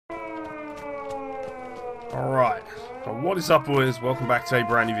Alright, well, what is up boys, welcome back to a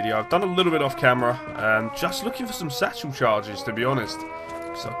brand new video. I've done a little bit off camera, just looking for some satchel charges to be honest,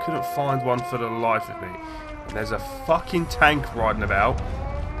 because I couldn't find one for the life of me. And there's a fucking tank riding about,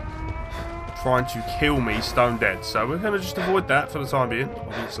 trying to kill me stone dead, so we're going to just avoid that for the time being,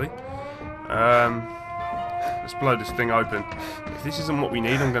 obviously. Let's blow this thing open. If this isn't what we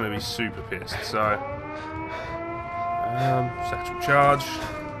need, I'm going to be super pissed, so... satchel charge.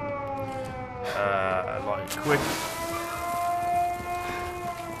 Light quick.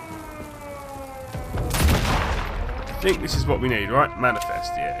 I think this is what we need, right?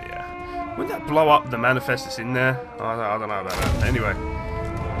 Manifest, yeah. Wouldn't that blow up the manifest that's in there? I don't know about that. Anyway,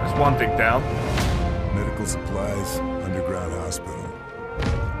 there's one thing down. Medical supplies, underground hospital.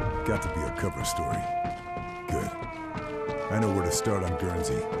 Got to be a cover story. Good. I know where to start on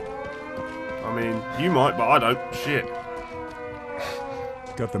Guernsey. I mean, you might, but I don't. Shit.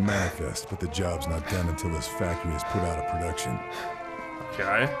 Got the manifest, but the job's not done until this factory is put out of production.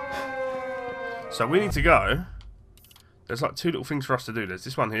 Okay. So we need to go. There's like two little things for us to do. There's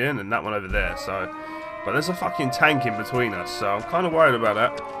this one here and then that one over there. So, but there's a fucking tank in between us, so I'm kind of worried about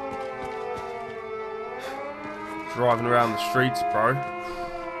that. Driving around the streets, bro.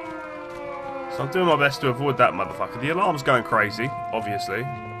 So I'm doing my best to avoid that motherfucker. The alarm's going crazy, obviously.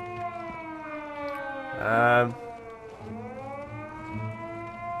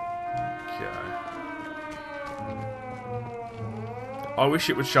 I wish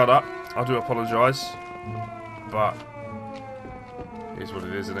it would shut up. I do apologise. But it is what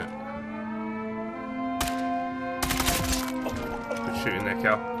it is, isn't it? Good shooting there,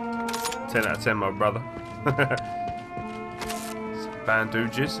 Cal. 10 out of 10, my brother. Some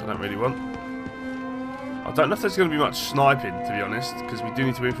bandages I don't really want. I don't know if there's going to be much sniping, to be honest, because we do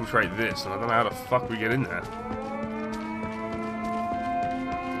need to infiltrate this, and I don't know how the fuck we get in there.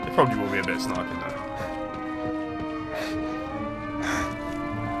 There probably will be a bit of sniping, though.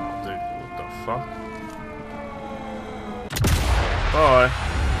 Fuck. Bye.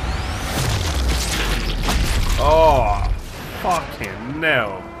 Oh, fucking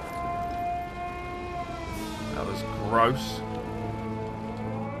hell. That was gross.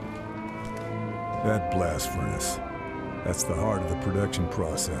 That blast furnace. That's the heart of the production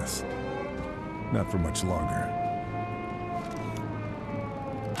process. Not for much longer.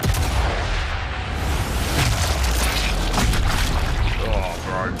 Oh,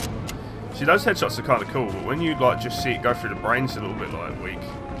 bro. See, those headshots are kind of cool, but when you like just see it go through the brain, it's a little bit like weak,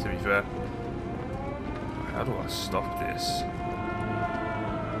 to be fair. How do I stop this?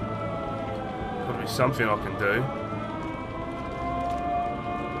 Gotta be something I can do.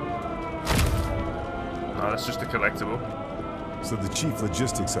 No, that's just a collectible. So the chief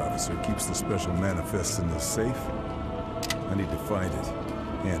logistics officer keeps the special manifests in this safe? I need to find it.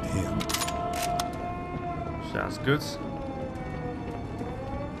 And him. Sounds good.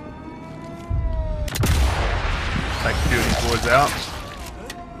 Take a few of these boys out.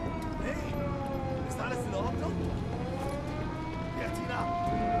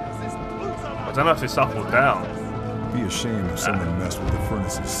 I don't know if it's up or down. Be a shame if someone messed with the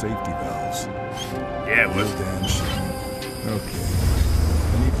furnace's safety valves. Yeah, it would. Damn shame. Okay.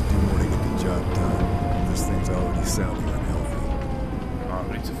 I need to do more to get the job done. This thing's already sounding unhealthy. Alright,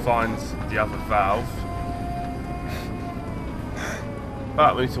 we need to find the other valve.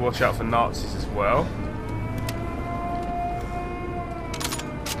 But we need to watch out for Nazis as well.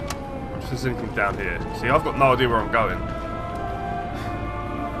 There's anything down here. See, I've got no idea where I'm going. Okay,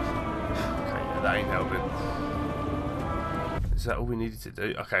 yeah, that ain't helping. Is that all we needed to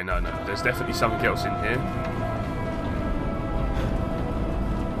do? Okay, no. There's definitely something else in here.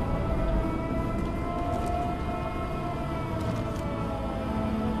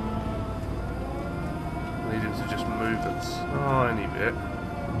 I need him to just move a tiny bit.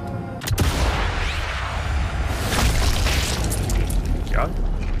 There we go.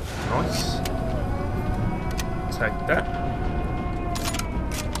 Nice. Take that.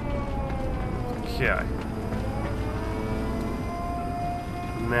 Okay.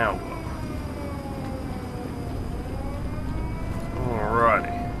 Now what?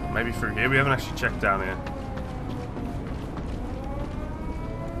 Alrighty. Maybe through here. We haven't actually checked down here.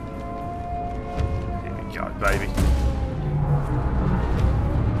 Here we go, baby.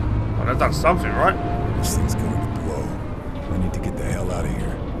 Well, I've done something, right? This thing's going to blow. I need to get the hell out of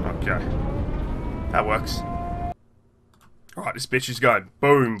here. Okay. That works. Alright, this bitch is going.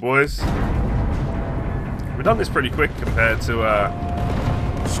 Boom, boys. We've done this pretty quick compared to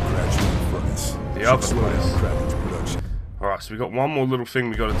Scratching the furnace. the other Slow down place. Kraken's production. Alright, so we've got one more little thing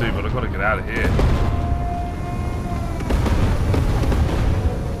we got to do, but I've got to get out of here.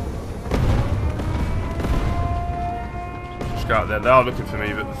 go out there. They are looking for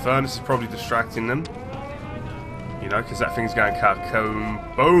me, but the furnace is probably distracting them. You know, because that thing's going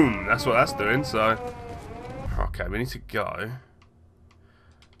boom. That's what that's doing, so... Okay, we need to go.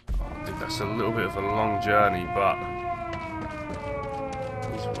 Oh, I think that's a little bit of a long journey, but...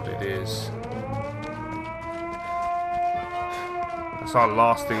 That's what it is. That's our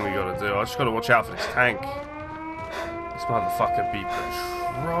last thing we gotta do. I just gotta watch out for this tank. This motherfucker be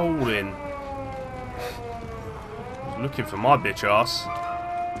patrolling. He's looking for my bitch ass.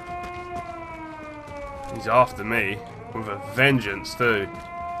 He's after me with a vengeance too.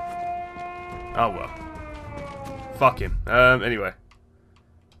 Oh well. Fuck him. Anyway.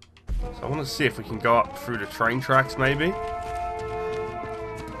 So I want to see if we can go up through the train tracks maybe.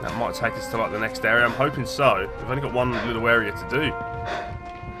 That might take us to like the next area. I'm hoping so. We've only got one little area to do.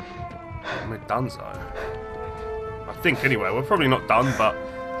 We're done so. I think anyway. We're probably not done, but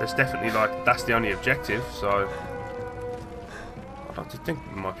there's definitely like that's the only objective. So I'd like to think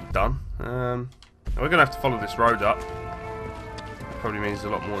we might be done. We're gonna have to follow this road up. Probably means a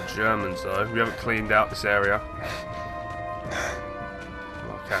lot more Germans though. We haven't cleaned out this area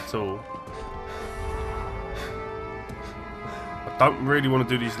like at all. I don't really want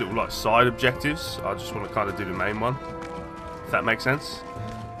to do these little like side objectives. I just want to kind of do the main one. If that makes sense.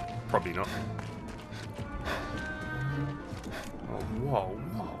 Probably not. Oh whoa,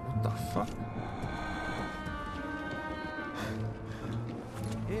 what the fuck?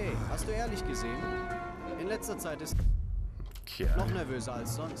 Hey, hast du ehrlich gesehen? In letzter Zeit ist noch nervöser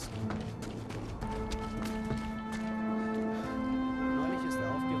als sonst. Neulich ist er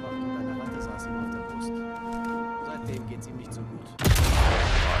aufgewacht und eine Ratte saß ihm auf der Brust. Seitdem geht's ihm nicht so gut.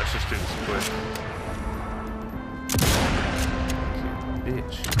 Oh, let's just do this quick.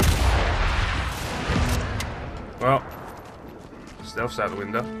 Bitch. Well, stealth's out the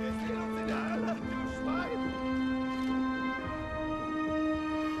window.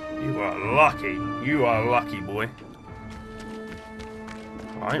 You are lucky. You are lucky, boy.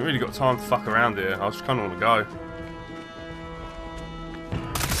 I ain't really got time to fuck around here. I just kind of want to go.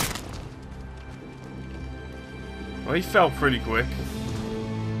 Well, he fell pretty quick.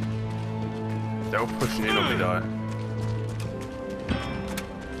 They were pushing in on me, though.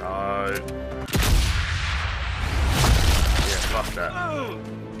 No. Yeah, fuck that.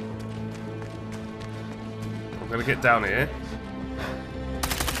 I'm gonna get down here.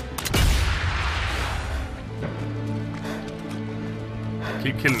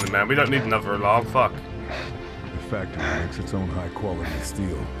 Keep killing them, man. We don't need another alarm. Fuck. The factory makes its own high-quality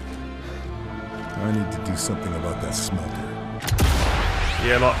steel. I need to do something about that smelter.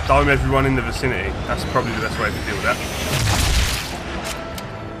 Yeah, like, dome everyone in the vicinity. That's probably the best way to deal with that.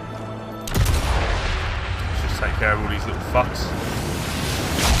 Let's just take care of all these little fucks.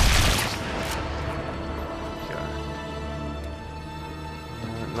 Okay.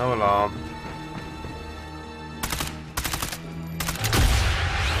 No alarm.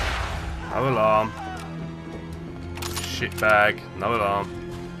 No alarm. Shit bag. No alarm.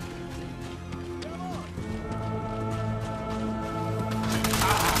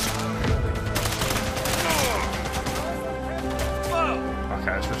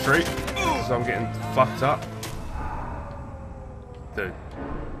 Okay, let's retreat. Because I'm getting fucked up. Dude.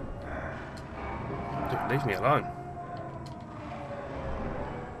 Dude, leave me alone.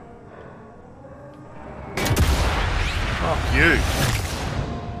 Fuck you.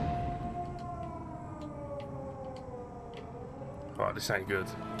 Right, this ain't good.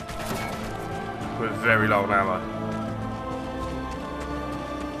 We're very low on ammo.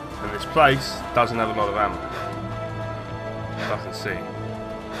 And this place doesn't have a lot of ammo. As I can see.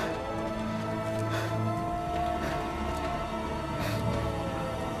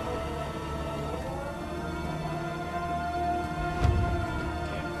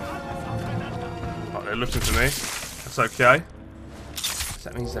 Right, they're looking for me. That's okay.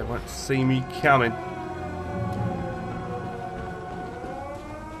 That means they won't see me coming.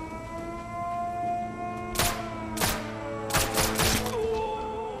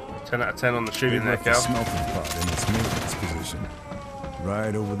 10 out of 10 on the shooting there, Cal. Smelting pot in its maintenance position,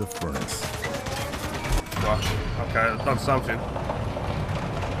 right over the furnace. Right, okay, I've done something.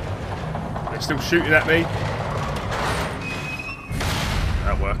 They're still shooting at me.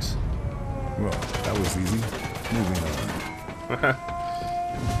 That works. Well, that was easy. Moving on.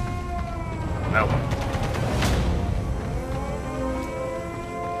 That one.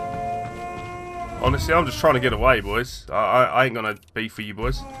 Honestly, I'm just trying to get away, boys. I ain't gonna beef for you,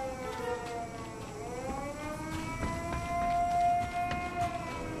 boys.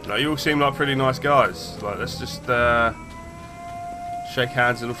 No, you all seem like pretty nice guys. Like, let's just shake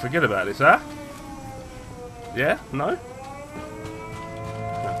hands and forget about this, huh? Yeah? No?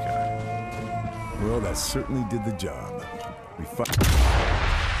 Okay. Well, that certainly did the job. We Now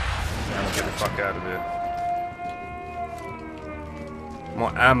get the fuck out of here.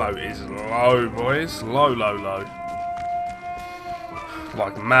 My ammo is low, boys. Low, low, low.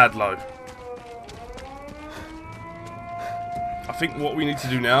 Like mad low. I think what we need to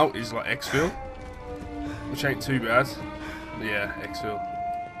do now is like exfil, which ain't too bad. Yeah, exfil.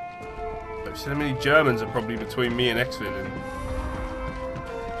 But see how many Germans are probably between me and exfilling?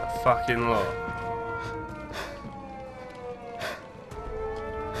 A fucking lot.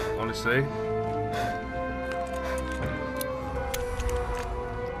 Honestly.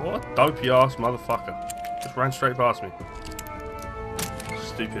 What a dopey ass motherfucker. Just ran straight past me.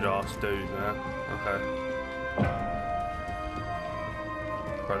 Stupid ass dude, man. Okay.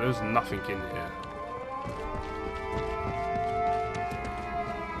 Bro, there's nothing in here.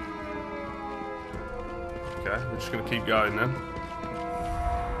 Okay, we're just gonna keep going then.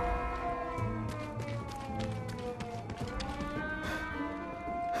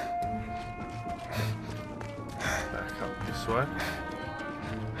 Back up this way.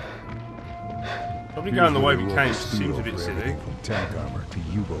 Probably going the way we came seems a bit silly. From tank armor to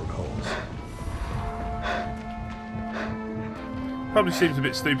U-boat hulls. Probably seems a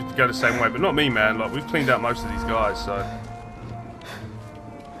bit stupid to go the same way, but not me, man. Like, we've cleaned out most of these guys, so.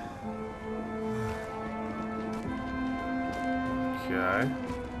 Okay.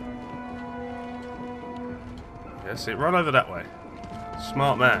 That's it. Run over that way.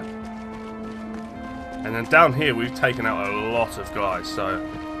 Smart man. And then down here, we've taken out a lot of guys, so.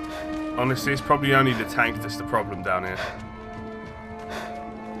 Honestly, it's probably only the tank that's the problem down here.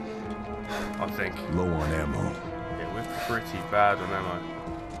 I think. Low on ammo. We're pretty bad on ammo.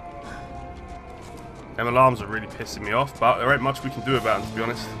 Them alarms are really pissing me off, but there ain't much we can do about them, to be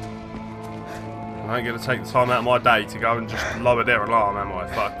honest. I ain't going to take the time out of my day to go and just lower their alarm, am I?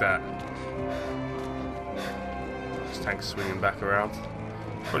 Fuck that. This tank's swinging back around.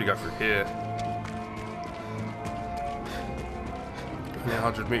 Probably go through here. Only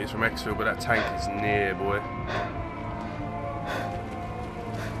 100 metres from exfil, but that tank is near, boy.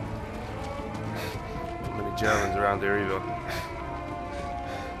 Germans around here either.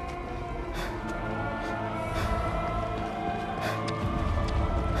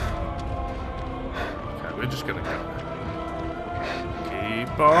 Okay, we're just gonna go.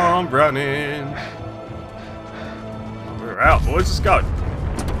 Keep on running. We're out, boys. Let's go.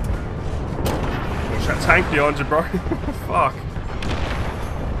 Watch that tank behind you, bro. Fuck.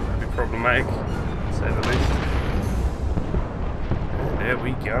 That'd be problematic, to say the least. And there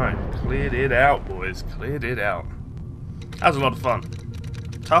we go. Cleared it out, boys. Cleared it out. That was a lot of fun.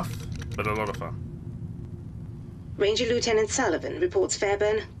 Tough, but a lot of fun. Ranger Lieutenant Sullivan reports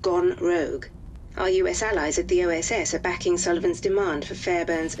Fairburn gone rogue. Our US allies at the OSS are backing Sullivan's demand for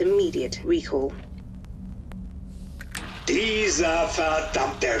Fairburn's immediate recall. Dieser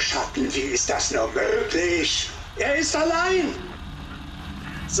verdammte Schatten, wie ist das nur möglich? Er ist allein!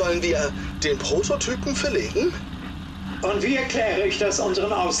 Sollen wir den Prototypen verlegen? Und wie erkläre ich das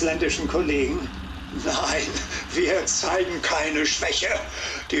unseren ausländischen Kollegen? Nein, wir zeigen keine Schwäche.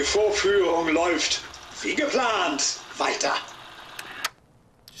 Die Vorführung läuft wie geplant weiter.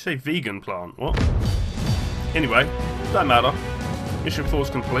 Did you say vegan plant? What? Anyway, don't matter. Mission 4's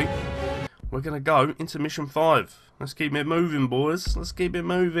complete. We're gonna go into mission 5. Let's keep it moving, boys. Let's keep it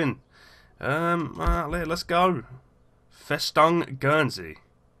moving. Let's go. Festung Guernsey.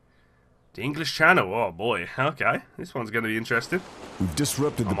 The English Channel, oh boy, okay. This one's going to be interesting. We've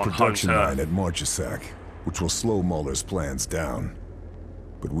disrupted the production line at Marchesac, which will slow Muller's plans down.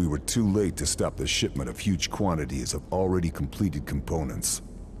 But we were too late to stop the shipment of huge quantities of already completed components.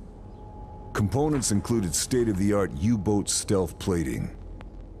 Components included state-of-the-art U-boat stealth plating.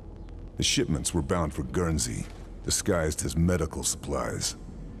 The shipments were bound for Guernsey, disguised as medical supplies.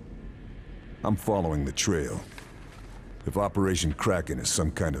 I'm following the trail. If Operation Kraken is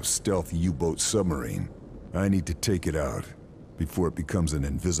some kind of stealth U-boat submarine, I need to take it out before it becomes an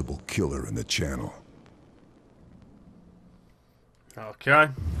invisible killer in the channel. Okay.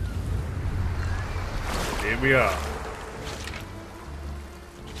 Here we are.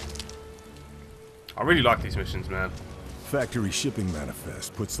 I really like these missions, man. Factory shipping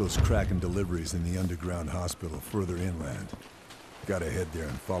manifest puts those Kraken deliveries in the underground hospital further inland. Gotta head there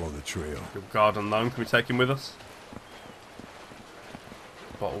and follow the trail. Your guard unknown, can we take him with us?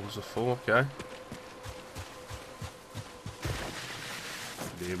 Bottles of 4, okay.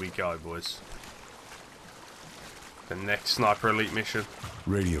 Here we go, boys. The next Sniper Elite mission.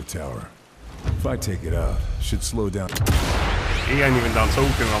 Radio tower. If I take it out, should slow down. He ain't even done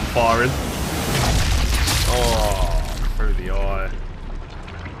talking, I'm firing. Oh, through through the eye.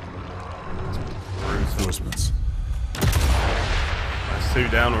 Reinforcements. That's 2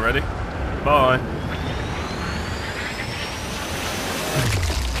 down already. Bye.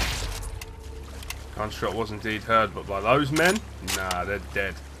 Gunshot was indeed heard, but by those men? Nah, they're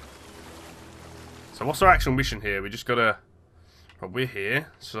dead. So what's our actual mission here? We just gotta... Well, we're here,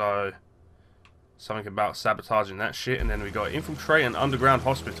 so... Something about sabotaging that shit, and then we got infiltrate an underground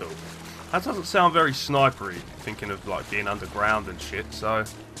hospital. That doesn't sound very snipery, thinking of like being underground and shit, so...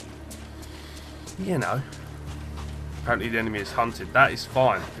 You know. Apparently the enemy is hunted. That is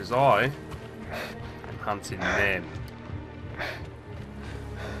fine, because I am hunting them.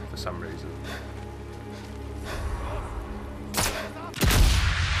 For some reason.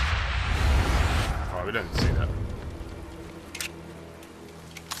 Alright, we don't see that.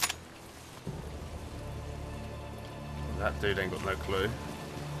 That dude ain't got no clue.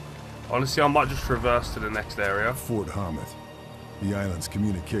 Honestly, I might just traverse to the next area. Fort Hammet, the island's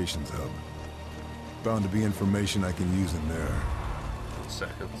communications hub. Bound to be information I can use in there. 1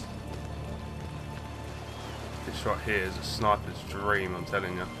 second. This right here is a sniper's dream, I'm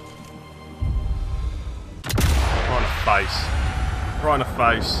telling you. Right in the face. Right in the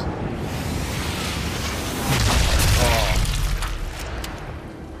face. Oh.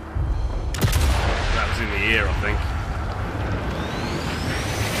 That was in the ear, I think.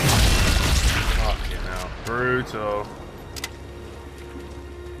 Fucking hell. Brutal.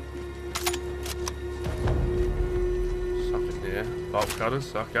 Something here. Bolt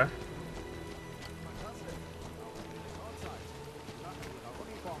cutters, okay.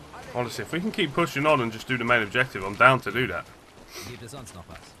 Honestly, if we can keep pushing on and just do the main objective, I'm down to do that.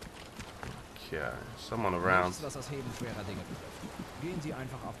 Okay, someone around. I'm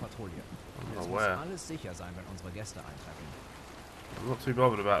not aware. I'm not too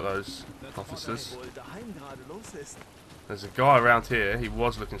bothered about those officers. There's a guy around here. He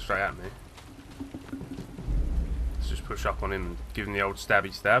was looking straight at me. Let's just push up on him and give him the old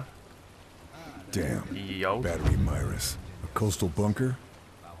stabby stab. Damn. Yo. Battery Mirus. A coastal bunker?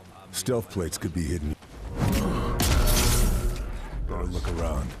 Stealth plates could be hidden. Better look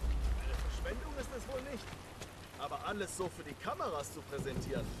around. Verschwendung ist es wohl nicht. Aber alles so für die Kameras zu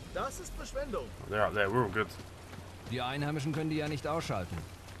präsentieren, das ist Verschwendung. They're up there, we're all good. Die Einheimischen können die ja nicht ausschalten.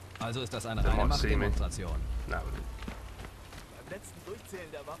 Also ist das eine reine Machtdemonstration. No. Beim letzten Durchzählen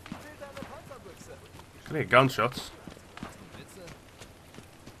der Waffen fehlt eine Panzerbüchse. I can hear gunshots.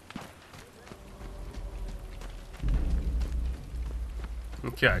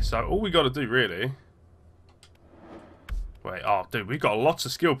 Okay, so all we got to do really... Wait, oh dude, we've got lots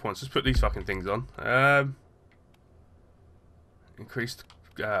of skill points. Let's put these fucking things on. Increased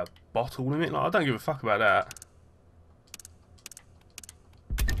bottle limit? Like, I don't give a fuck about that.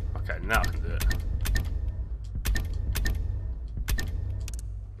 Okay, now I can do it.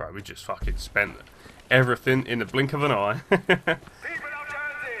 Bro, we just fucking spent everything in the blink of an eye. People of Jersey,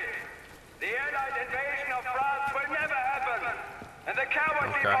 the Allied invasion of France will never happen, and the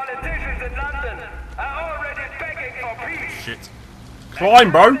cowardly politicians in London are already begging for peace. Shit.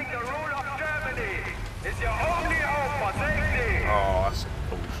 Climb, bro! The rule of Germany is your only hope for safety. Oh, that's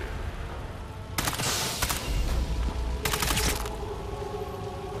bullshit.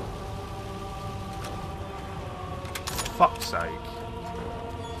 For fuck's sake.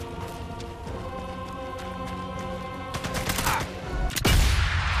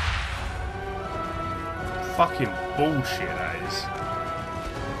 Fucking bullshit, that is.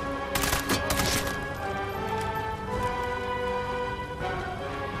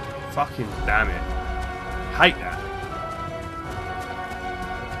 Fucking damn it. Hate that.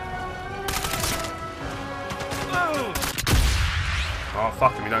 Oh,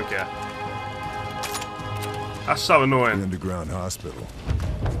 fuck him, we don't care. That's so The annoying. underground hospital.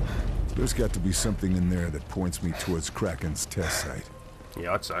 There's got to be something in there that points me towards Kraken's test site.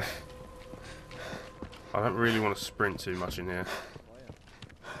 Yeah, I'd say. I don't really want to sprint too much in here.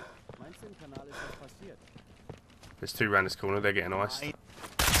 There's 2 around this corner, they're getting iced.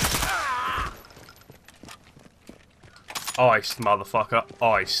 Iced, motherfucker.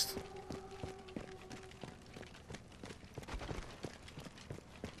 Iced.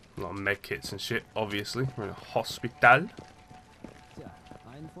 A lot of med kits and shit, obviously. We're in a hospital.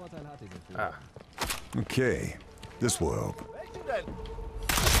 Ah. Okay, this will help. Welche denn?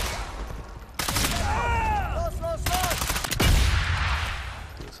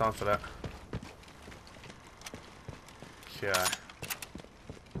 Time for that. Okay.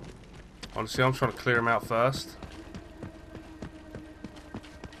 Honestly, I'm trying to clear him out first.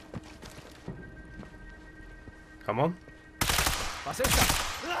 Come on. Was ist das?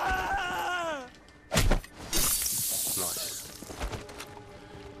 Nice.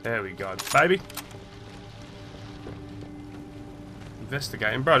 There we go, baby.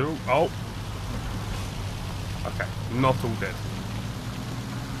 Investigating, bro. Oh. Okay, not all dead.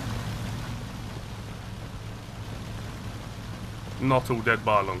 Not all dead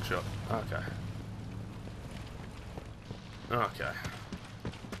by a long shot. Okay. Okay.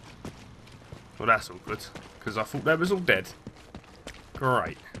 Well, that's all good. Because I thought they was all dead.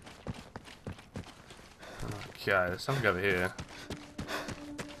 Great. Okay, there's something over here.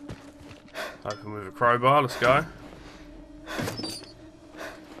 Open with a crowbar, let's go.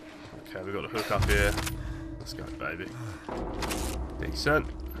 Okay, we've got a hook up here. Let's go, baby. Decent.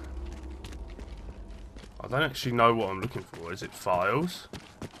 I don't actually know what I'm looking for. Is it files?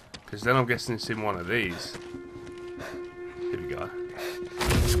 Because then I'm guessing it's in one of these. Here we go.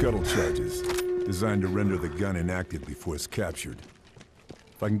 Scuttle charges, designed to render the gun inactive before it's captured.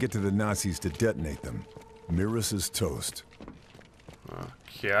 If I can get to the Nazis to detonate them, Mirus is toast.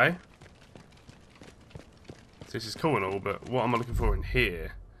 Okay. This is cool and all, but what am I looking for in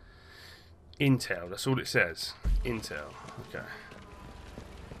here? Intel, that's all it says. Intel, okay.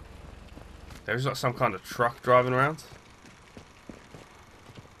 There's like some kind of truck driving around.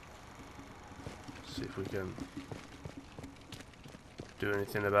 See if we can do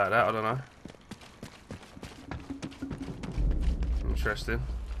anything about that, I don't know. Interesting.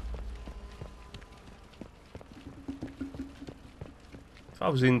 If I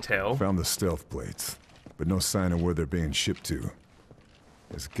was Intel... Found the stealth plates, but no sign of where they're being shipped to.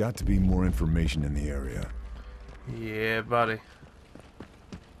 There's got to be more information in the area. Yeah, buddy.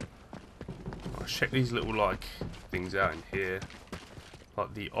 I'll check these little, like, things out in here.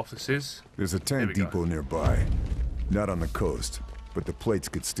 Like the offices. There's a tank depot nearby. Not on the coast, but the plates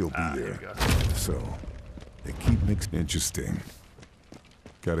could still be there. So, they keep mixing. Interesting.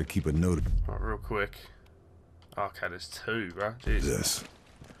 Gotta keep a note. Alright, real quick. Okay, there's two, bro. Jeez. This.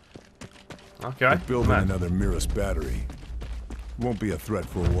 Okay. We're building another Mirus battery. Won't be a threat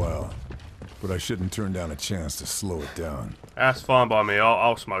for a while, but I shouldn't turn down a chance to slow it down. That's fine by me.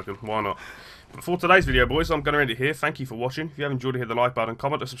 I'll smoke them. Why not? But for today's video, boys, I'm going to end it here. Thank you for watching. If you have enjoyed it, hit the like button,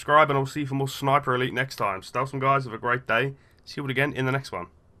 comment, and subscribe, and I'll see you for more Sniper Elite next time. Stealth some guys. Have a great day. See you all again in the next one.